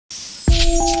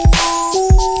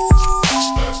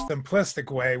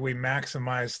simplistic way, we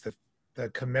maximize the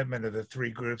commitment of the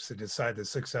three groups to decide the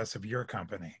success of your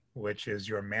company, which is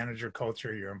your manager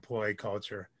culture, your employee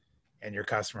culture, and your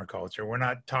customer culture. We're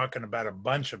not talking about a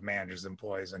bunch of managers,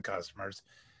 employees, and customers.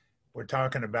 We're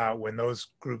talking about when those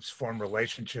groups form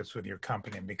relationships with your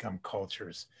company and become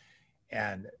cultures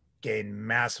and gain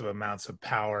massive amounts of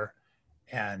power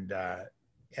and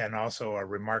also are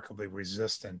remarkably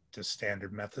resistant to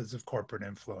standard methods of corporate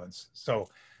influence. So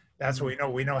that's what we know.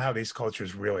 We know how these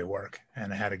cultures really work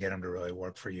and how to get them to really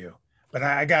work for you. But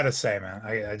I got to say, man,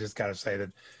 I just got to say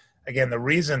that, again, the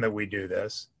reason that we do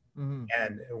this,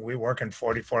 and we work in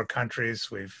 44 countries,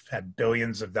 we've had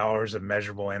billions of dollars of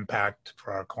measurable impact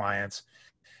for our clients.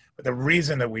 But the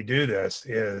reason that we do this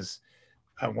is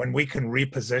when we can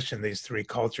reposition these three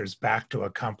cultures back to a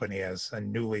company as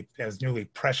newly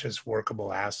precious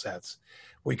workable assets,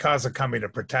 we cause a company to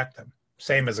protect them.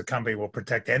 Same as a company will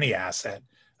protect any asset,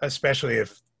 especially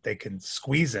if they can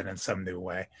squeeze it in some new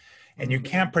way. And you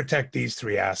can't protect these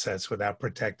three assets without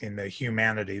protecting the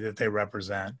humanity that they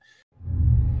represent